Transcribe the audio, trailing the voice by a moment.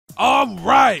All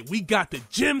right, we got the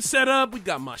gym set up. We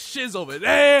got my shiz over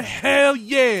there. Hell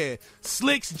yeah.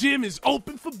 Slick's gym is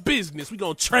open for business. We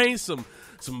gonna train some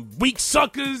weak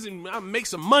suckers and make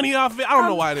some money off it. I don't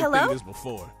know why I didn't think of this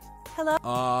before. Hello?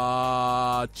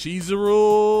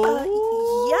 Chizuru?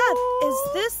 Yeah, is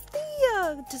this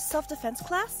the self-defense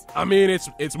class? I mean,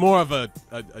 it's more of a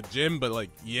gym, but like,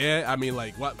 yeah, I mean,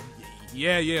 like, what?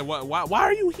 Yeah, why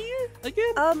are you here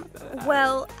again?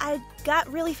 Well, I got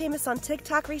really famous on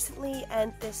TikTok recently,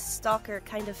 and this stalker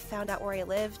kind of found out where I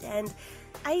lived, and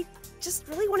I just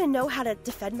really want to know how to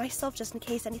defend myself just in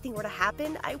case anything were to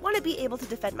happen. I want to be able to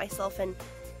defend myself and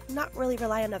not really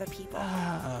rely on other people.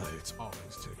 It's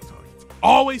always TikTok. It's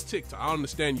always TikTok. I don't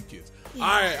understand you kids.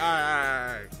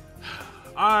 Yeah.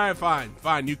 All right, fine.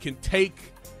 You can take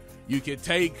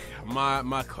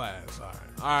my class. All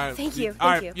right. Thank you. All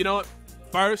right. You know what?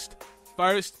 First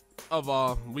of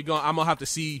all, I'm gonna have to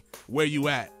see where you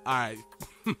at. All right.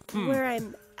 Where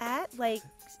I'm at, like,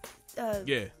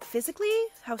 yeah. Physically,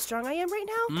 how strong I am right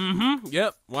now. Mm-hmm.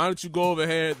 Yep. Why don't you go over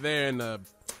there and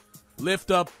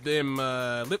lift up them?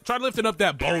 Try lifting up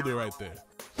that boulder right there.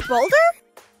 Boulder?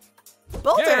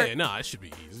 Yeah. No, it should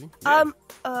be easy. Yeah.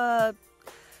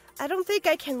 I don't think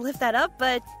I can lift that up,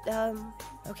 but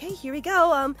okay, here we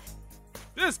go.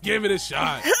 Just give it a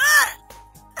shot.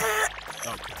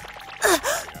 Okay.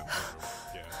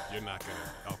 Yeah, you're not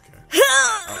gonna. Okay.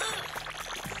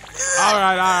 All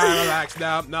right, relax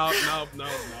now. No.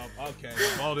 Okay,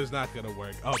 the boulder's not gonna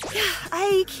work. Okay.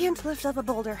 I can't lift up a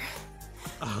boulder.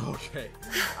 Okay.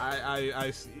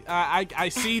 I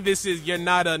see. This is you're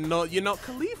not a no. You know,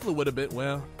 Khalifa would have been.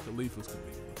 Well, Khalifa's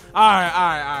Khalifa. All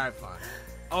right, fine.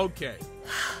 Okay.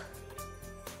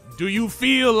 Do you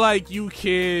feel like you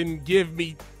can give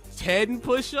me 10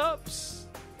 push-ups?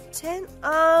 10?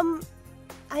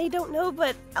 I don't know,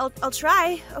 but I'll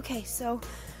try. Okay, so.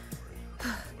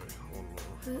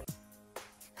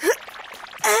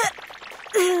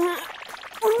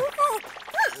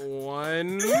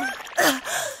 One. 2.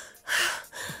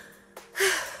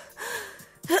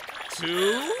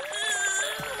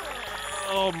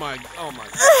 Oh my God.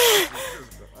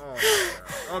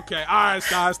 Okay, all right,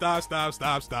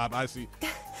 stop. I see.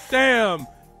 Damn.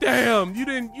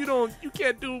 You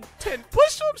can't do 10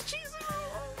 push-ups, Jesus.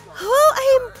 Well,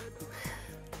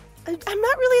 I'm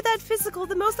not really that physical.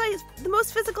 The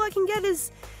most physical I can get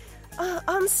is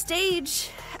on stage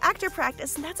actor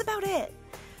practice, and that's about it.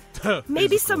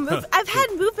 Maybe some I've had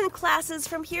movement classes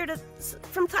from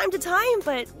time to time,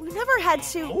 but we've never had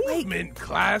to movement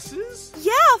classes.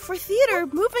 Yeah, for theater,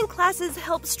 movement classes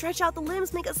help stretch out the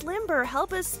limbs, make us limber,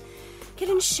 help us get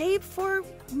in shape for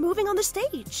moving on the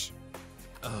stage.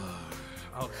 Okay.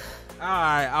 All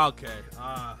right. Okay. Jesus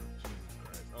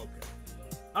Christ. Okay.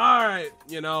 All right.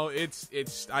 You know,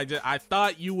 I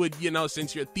thought you would. You know,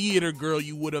 since you're a theater girl,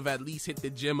 you would have at least hit the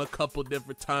gym a couple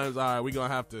different times. All right, we're gonna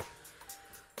have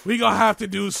to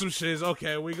do some shit.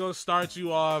 Okay, we're gonna start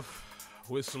you off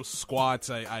with some squats.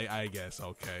 I guess.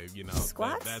 Okay, you know,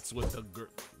 squats. That's what the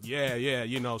yeah.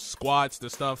 You know, squats, the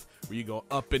stuff where you go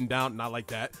up and down, not like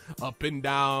that, up and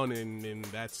down, and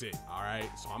that's it. All right.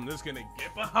 So I'm just gonna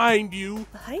get behind you.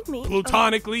 Behind me.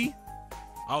 Platonically.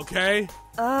 Okay.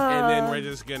 And then we're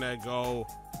just gonna go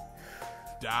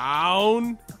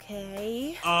down.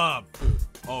 Okay. Up.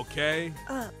 Okay.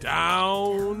 Up.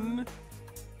 Down.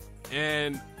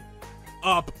 And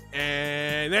up.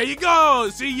 And there you go.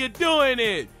 See, you're doing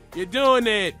it.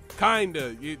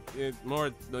 Kinda. It's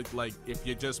more like if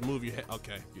you just move your head.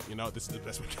 Okay. You know, this is the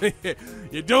best we can get.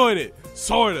 You're doing it.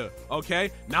 Sorta.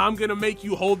 Okay. Now I'm gonna make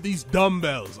you hold these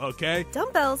dumbbells. Okay.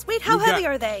 Dumbbells? Wait, how heavy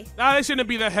are they? Nah, they shouldn't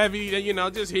be that heavy. You know,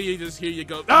 just here you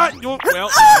go. I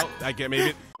get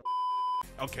maybe.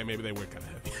 Okay, maybe they were kind of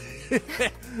heavy.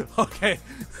 Okay.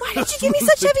 Why did you give me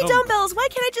such heavy dumbbells? Why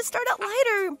can't I just start out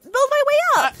lighter, build my way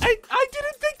up? I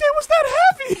didn't think they was that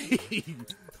heavy.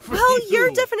 Well,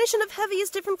 your definition of heavy is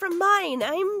different from mine.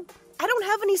 I don't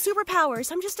have any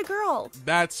superpowers. I'm just a girl.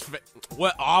 That's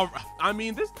what. I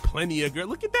mean, there's plenty of girls.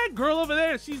 Look at that girl over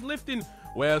there. She's lifting.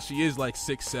 Well, she is like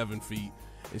 6-7 feet,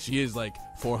 and she is like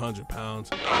 400 pounds.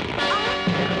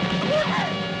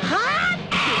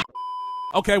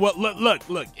 Okay, well, look.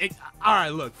 All right,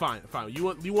 look, fine. You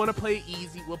want to play it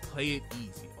easy? We'll play it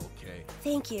easy, okay?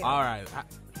 Thank you. All right.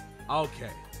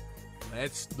 Okay.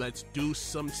 Let's do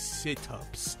some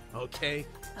sit-ups, okay?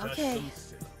 Okay. Just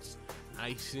some sit-ups.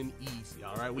 Nice and easy,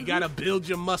 all right? We got to build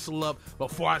your muscle up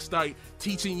before I start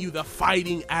teaching you the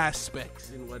fighting aspects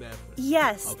and whatever.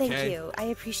 Yes, okay? Thank you. I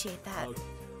appreciate that.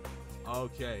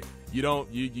 Okay. You all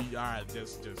right,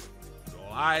 just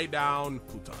lie down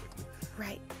platonically.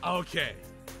 Right. Okay.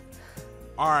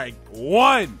 All right.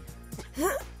 1,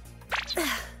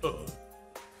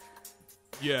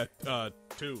 Yeah,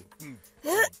 2.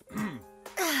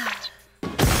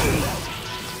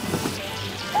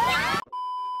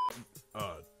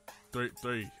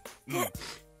 Three.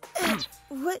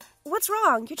 What's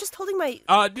wrong? You're just holding my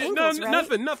ankles,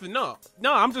 right? Nothing. No,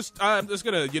 I'm just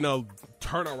gonna,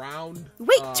 turn around.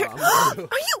 Wait, are you?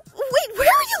 Wait, where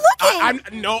are you looking?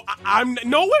 I'm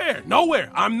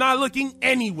nowhere. I'm not looking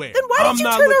anywhere. Then why did you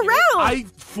turn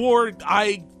around?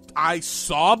 I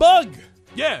saw a bug.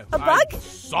 Yeah. A bug?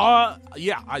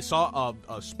 I saw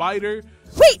a spider.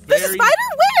 Wait, there's a spider?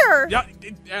 Where? Yeah,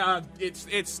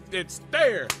 it's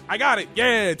there. I got it.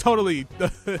 Yeah, totally.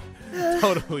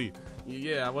 Totally.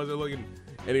 Yeah, I wasn't looking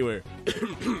anywhere.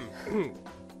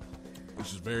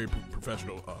 Which is very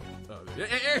professional.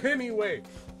 Anyway.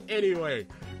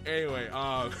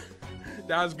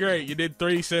 That was great. You did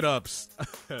 3 sit-ups.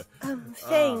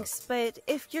 Thanks, but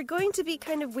if you're going to be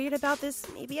kind of weird about this,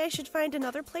 maybe I should find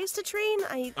another place to train.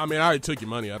 I already took your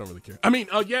money. I don't really care.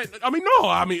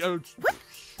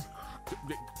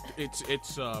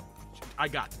 It's I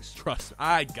got this. Trust me.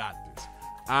 I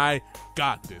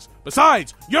got this.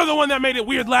 Besides, you're the one that made it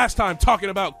weird last time, talking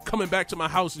about coming back to my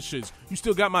house and shit. You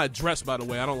still got my address, by the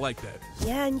way. I don't like that.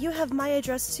 Yeah, and you have my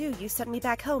address too. You sent me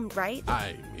back home, right?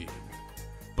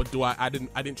 But I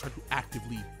didn't try to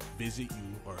actively visit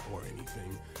you or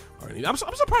anything. I'm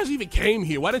surprised you even came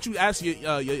here. Why didn't you ask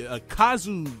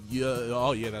Kazu?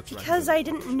 Oh yeah, that's right. Because I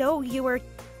didn't know you were.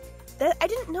 I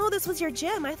didn't know this was your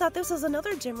gym. I thought this was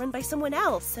another gym run by someone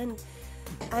else, and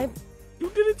You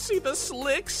didn't see the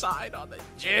slick side on the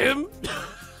gym?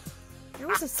 There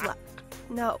was a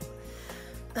No.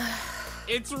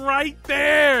 It's right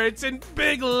there. It's in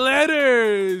big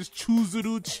letters.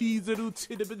 Chizuru.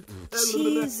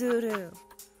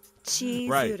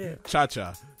 Right.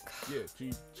 Cha-cha. Yeah,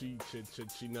 chi.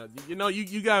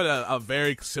 You got a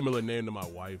very similar name to my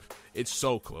wife. It's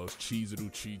so close.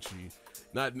 Chizuru, chi.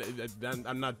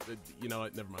 I'm not, you know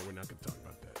what? Never mind. We're not going to talk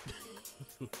about that.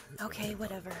 Okay,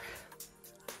 whatever.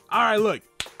 All right, look.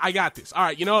 I got this. All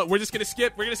right, you know what? We're just going to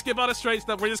skip. We're going to skip all the straight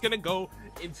stuff. We're just going to go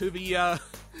into the,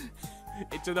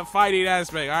 into the fighting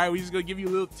aspect. All right, we're just going to give you a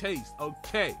little taste.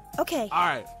 Okay. All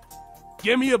right.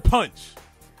 Give me a punch.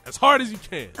 As hard as you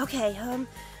can. Okay,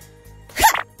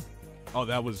 Oh,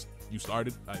 that was... You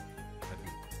started? I didn't...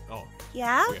 Oh.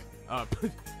 Yeah?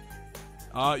 Okay.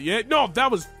 Yeah, no, that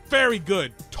was very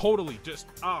good. Totally. Just...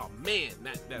 Oh, man.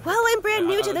 That well, I'm brand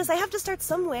new to this. I have to start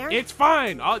somewhere. It's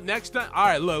fine. Next time... All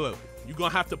right, look. You're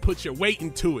going to have to put your weight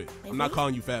into it. I'm not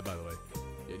calling you fat, by the way.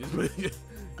 Yeah, just...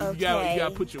 Okay. You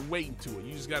gotta put your weight into it.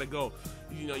 You just gotta go,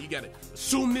 you gotta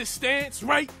assume this stance,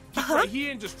 right? Get right here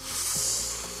and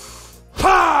just,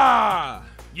 ha!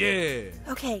 Yeah.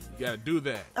 Okay. You gotta do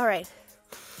that. All right.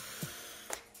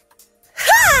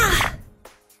 Ha!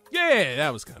 Yeah,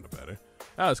 that was kind of better. Yeah,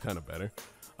 that was kind of better.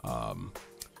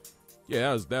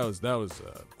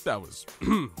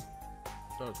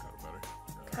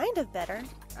 Kind of better.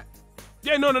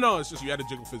 Yeah, no. It's just you had to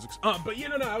jiggle physics. But yeah,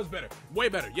 no, that was better. Way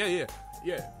better. Yeah.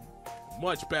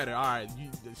 Much better. All right.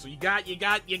 So you got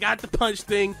the punch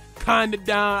thing kind of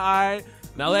down. All right.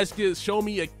 Now let's show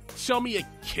me a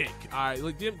kick. All right.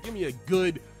 Look, give me a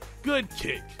good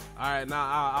kick. All right.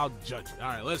 Now I'll judge it. All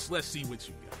right. Let's see what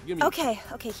you got. Give me. Okay.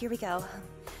 Here we go.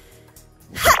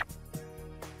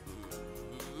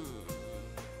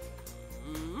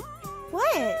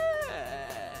 What?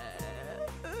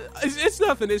 It's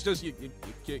nothing. It's just you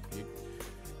kick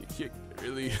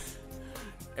really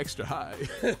extra high.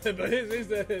 But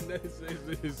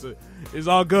it's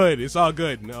all good. It's all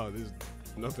good. No, there's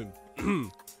nothing.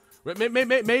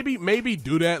 maybe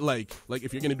do that like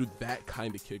if you're gonna do that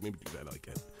kind of kick, maybe do that like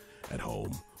at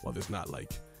home while there's not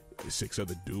like 6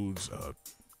 other dudes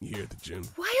here at the gym.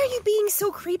 Why are you being so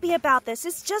creepy about this?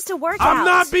 It's just a workout. I'm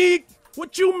not being.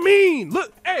 What you mean?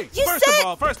 Look, hey.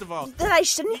 First of all, that I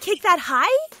shouldn't kick that high.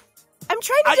 I'm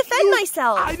trying to defend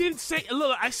myself. I didn't say.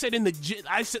 Look, I said in the gym.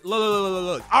 I said,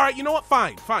 look. All right, you know what?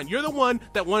 Fine. You're the one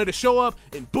that wanted to show up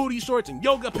in booty shorts and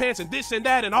yoga pants and this and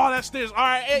that and all that stuff. All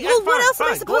right. Hey, well, what else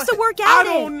am I supposed to work out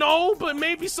in? I don't know, but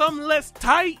maybe something less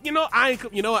tight. You know, I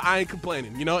ain't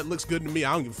complaining. You know, it looks good to me.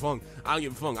 I don't give a fuck.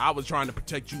 I was trying to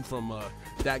protect you from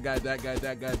that guy, and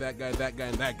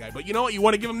that guy. But you know what? You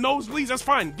want to give him nosebleeds? That's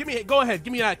fine. Go ahead.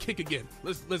 Give me that kick again.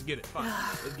 Let's get it. Fine.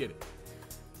 Let's get it.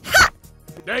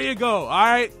 There you go. All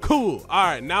right, cool. All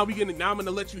right, now I'm gonna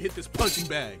let you hit this punching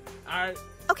bag. All right.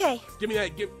 Okay. Give me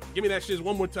that shiz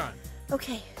one more time.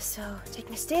 Okay, so take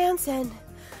my stance and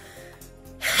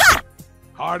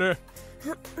harder.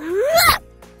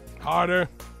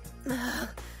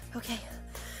 Okay.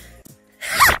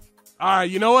 All right,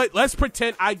 you know what? Let's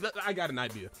pretend. I got an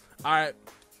idea. All right,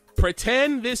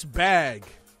 pretend this bag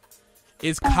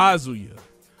is Kazuya.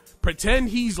 Pretend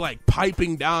he's like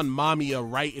piping down Mamiya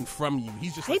right in front of you.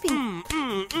 He's just like,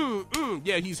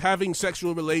 Yeah, he's having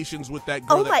sexual relations with that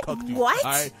girl that cooked you. What?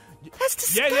 All right? That's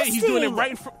disgusting. Yeah, he's doing it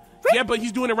right in front. Yeah, but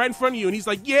he's doing it right in front of you, and he's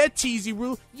like, yeah,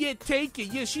 Chizuru, yeah, take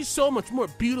it. Yeah, she's so much more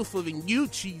beautiful than you,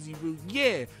 Chizuru.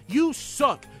 Yeah, you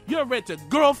suck. Your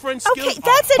rent-a-girlfriend skills Okay,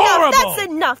 that's are horrible.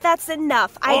 That's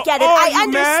enough. I get it. I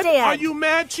understand. Mad? Are you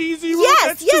mad, Chizuru?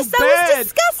 Yes, that's that was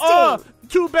disgusting.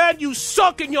 Too bad you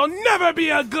suck and you'll never be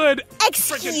a good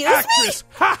freaking actress.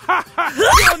 Ha ha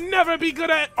ha! You'll never be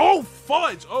good at. Oh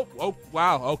fudge! Oh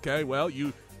wow. Okay, well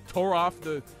you tore off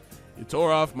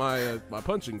my my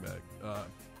punching bag.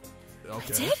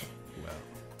 Okay. I did?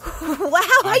 Well. Wow!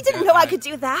 I didn't know I could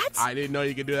do that. I didn't know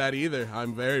you could do that either.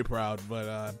 I'm very proud,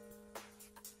 but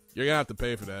you're gonna have to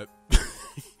pay for that.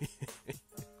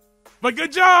 But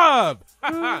good job!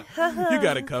 You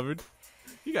got it covered.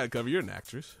 You got it covered. You're an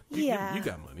actress. You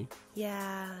got money.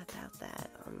 Yeah, about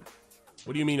that.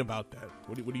 What do you mean about that?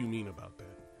 What do you mean about that?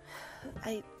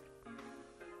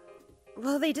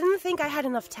 Well, they didn't think I had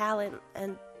enough talent,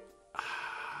 and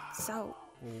so.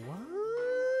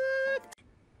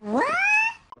 What?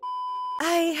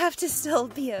 I have to still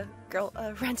be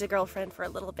rent a girlfriend for a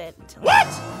little bit until. What?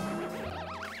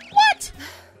 What?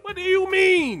 What do you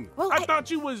mean? Well, I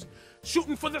thought you was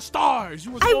shooting for the stars. You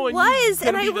was I going. Was,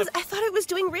 and I thought I was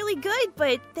doing really good,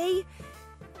 but they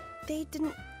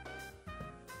didn't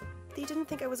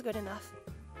think I was good enough.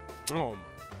 Oh my god!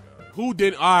 Who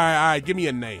did? All right. Give me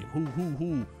a name.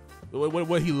 Who?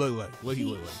 What he look like? What he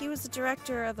look like? He was the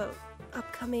director of a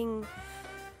upcoming.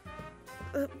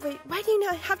 Wait, why do you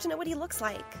not have to know what he looks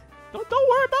like? Don't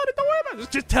worry about it. Don't worry about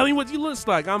it. Just tell me what he looks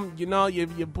like.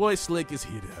 Your boy Slick is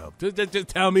here to help. Just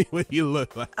tell me what he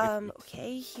look like.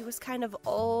 Okay. He was kind of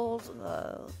old,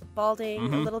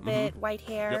 balding a little bit, white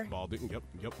hair. Yep, balding.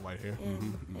 Yep, white hair.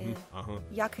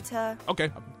 Yakuta.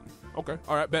 Okay. All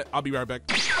right, bet. I'll be right back.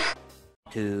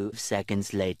 2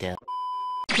 seconds later.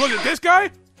 Look at this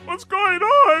guy. What's going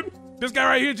on? This guy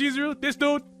right here, Chizuru. This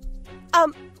dude.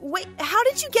 Wait. How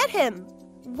did you get him?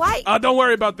 Why? Don't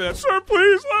worry about that. Sir,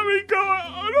 please let me go.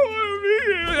 I don't want to be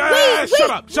here. Wait. Shut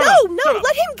up. No,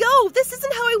 let him go. This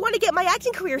isn't how I want to get my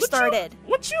acting career started.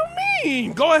 What you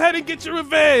mean? Go ahead and get your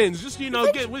revenge. Just,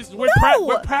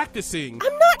 we're practicing.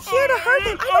 I'm not here to hurt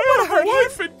him. I don't want to hurt him.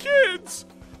 Wife and kids.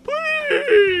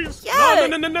 Please. Yeah.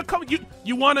 No. Come.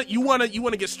 You wanna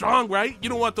get strong, right? You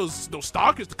don't want those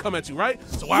stalkers to come at you, right?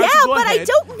 So why don't you go ahead I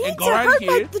don't need to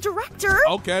hurt the director.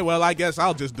 Okay, well I guess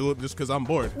I'll just do it just because I'm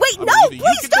bored. Wait, no, please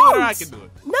you can don't. do it or I can do it.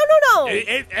 No.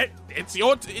 It's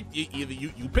your. Either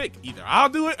you pick. Either I'll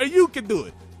do it or you can do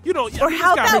it. Or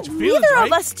how about neither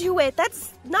of us do it?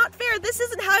 That's not fair. This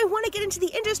isn't how I want to get into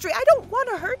the industry. I don't want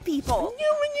to hurt people. All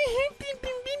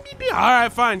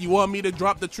right, fine. You want me to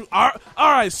drop the truth? All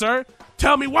right, sir.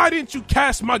 Tell me, why didn't you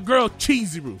cast my girl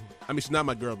Chizuru? I mean, she's not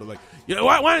my girl, but why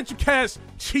didn't you cast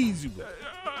Chizuru?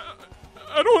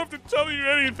 I don't have to tell you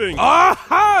anything.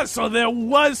 Aha! So there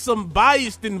was some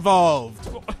bias involved.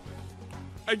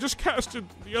 I just casted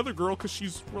the other girl because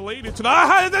she's related to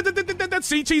the.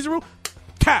 See, Chizuru?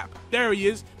 Cap. There he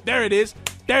is. There it is.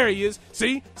 There he is.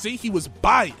 See, he was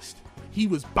biased.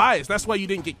 That's why you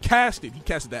didn't get casted. He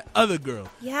casted that other girl.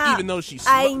 Yeah. Even though she's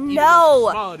I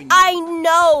know.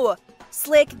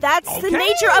 Slick, that's the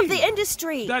nature of the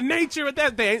industry. The nature of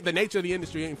the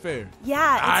industry ain't fair.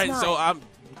 Yeah, it's not.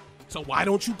 So why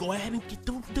don't you go ahead and get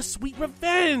the sweet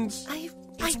revenge?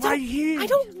 It's right here. I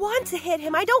don't want to hit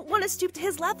him. I don't want to stoop to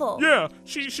his level. Yeah,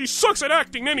 she sucks at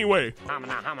acting anyway.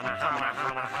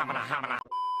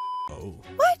 Oh.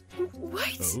 What?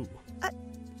 Oh.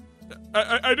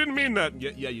 I didn't mean that.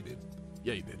 Yeah, you did.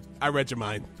 I read your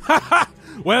mind.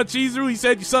 Well, Chizuru, he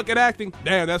said you suck at acting.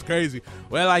 Damn, that's crazy.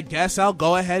 Well, I guess I'll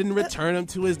go ahead and return him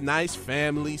to his nice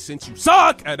family since you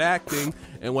suck at acting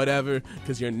and whatever,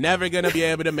 because you're never going to be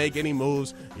able to make any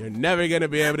moves. You're never going to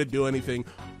be able to do anything.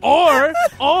 Or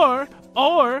you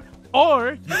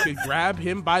can grab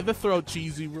him by the throat,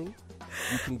 Chizuru.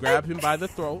 You can grab him by the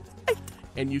throat,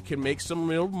 and you can make some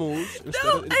real moves.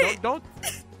 Don't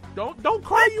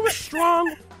cry. You a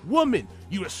strong woman.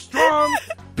 You a strong,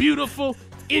 beautiful,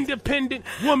 independent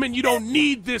woman. You don't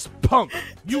need this punk.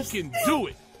 You can do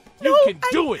it. You can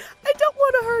do it. I don't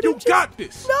want to hurt him. You got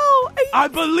this. No. I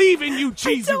believe in you,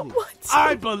 Chizuru. I don't want to.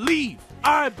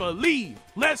 I believe.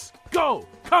 Let's go.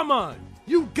 Come on.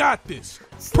 You got this.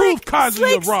 Prove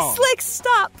Kazuya wrong. Slick,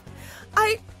 stop.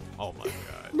 Oh my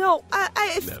god. No,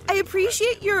 I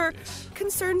appreciate your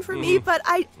concern for me, but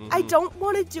I don't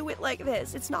want to do it like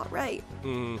this. It's not right.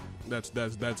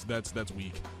 That's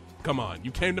weak. Come on, you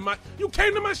came to my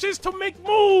shits to make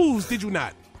moves, did you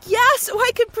not? Yeah, so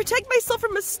I could protect myself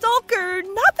from a stalker,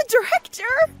 not the director.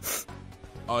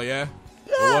 Oh yeah?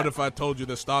 Yeah. Well, what if I told you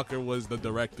the stalker was the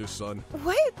director's son?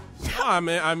 What? I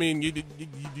mean,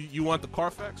 you want the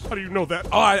Carfax? How do you know that?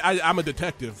 Oh, I'm a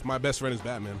detective. My best friend is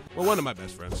Batman. Well, one of my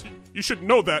best friends. You should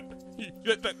know that.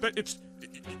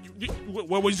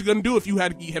 What was you gonna do if you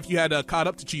had caught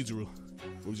up to Chizuru?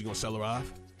 Was you gonna sell her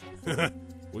off?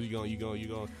 What you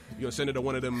gonna send her to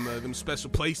one of them special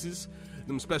places,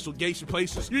 them special geisha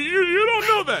places? You don't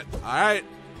know that. All right.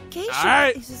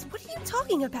 Geisha places? What are you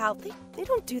talking about? They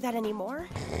don't do that anymore.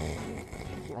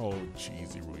 Oh,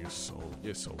 Chizuru, you're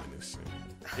so innocent.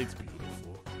 It's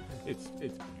beautiful. It's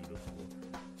beautiful.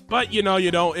 But you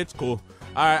don't. It's cool.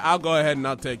 All right, I'll go ahead and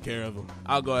I'll take care of him.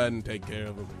 I'll go ahead and take care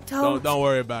of him. Don't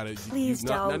worry about it. Please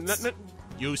don't. No.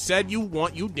 You said you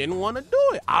didn't want to do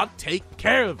it. I'll take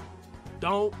care of him.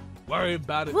 Don't worry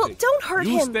about it. Well, don't hurt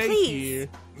him, stay please. Here.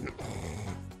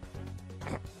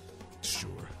 Sure.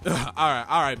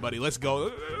 All right, buddy. Let's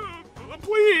go.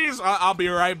 Please. I'll be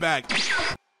right back.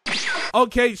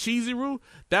 Okay, Chizuru,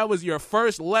 that was your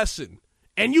first lesson.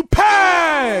 And you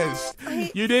passed.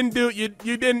 You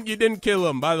didn't kill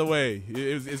him. By the way,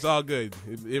 it's all good.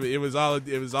 It was all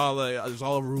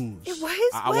a ruse. It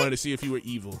was. I wanted to see if you were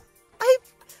evil.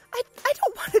 I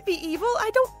don't want to be evil. I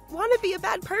don't want to be a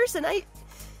bad person.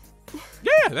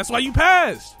 Yeah, that's why you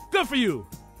passed. Good for you.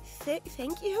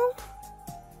 Thank you.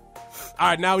 All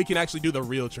right, now we can actually do the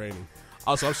real training.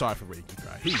 Also, I'm sorry for making you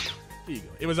cry. Here you go.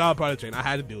 It was all part of the training. I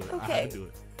had to do it. Okay. I had to do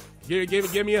it.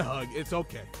 Give me a hug. It's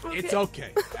okay. It's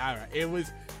okay. All right.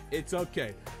 It's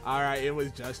okay. All right. It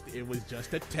was just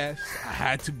a test. I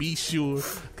had to be sure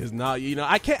because now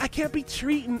I can't be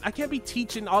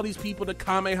teaching all these people to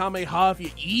Kamehameha if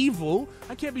you're evil.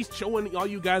 I can't be showing all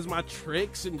you guys my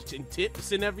tricks and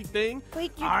tips and everything.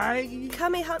 Wait, all right.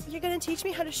 You're gonna teach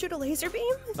me how to shoot a laser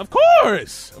beam? Of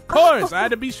course. I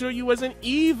had to be sure you wasn't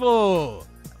evil.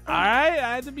 All right.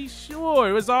 I had to be sure.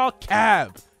 It was all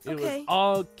cap. It was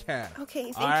all cap.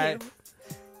 Okay, thank you.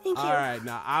 Thank you. All right,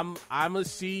 now I'm gonna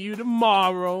see you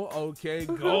tomorrow. Okay,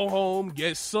 go home,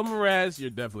 get some rest. You're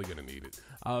definitely gonna need it.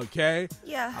 Okay.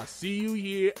 Yeah. I'll see you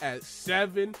here at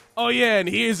 7. Oh yeah, and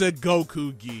here's a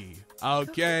Goku gi.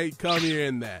 Okay, come here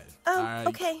in that. Oh, all right?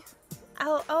 Okay.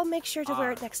 I'll make sure to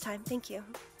wear it next time. Thank you.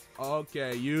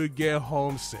 Okay, you get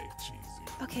home safe,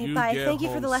 Cheesy. Okay, bye. Thank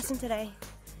you for the lesson today.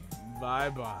 Bye.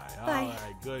 Bye. All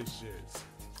right, good shit.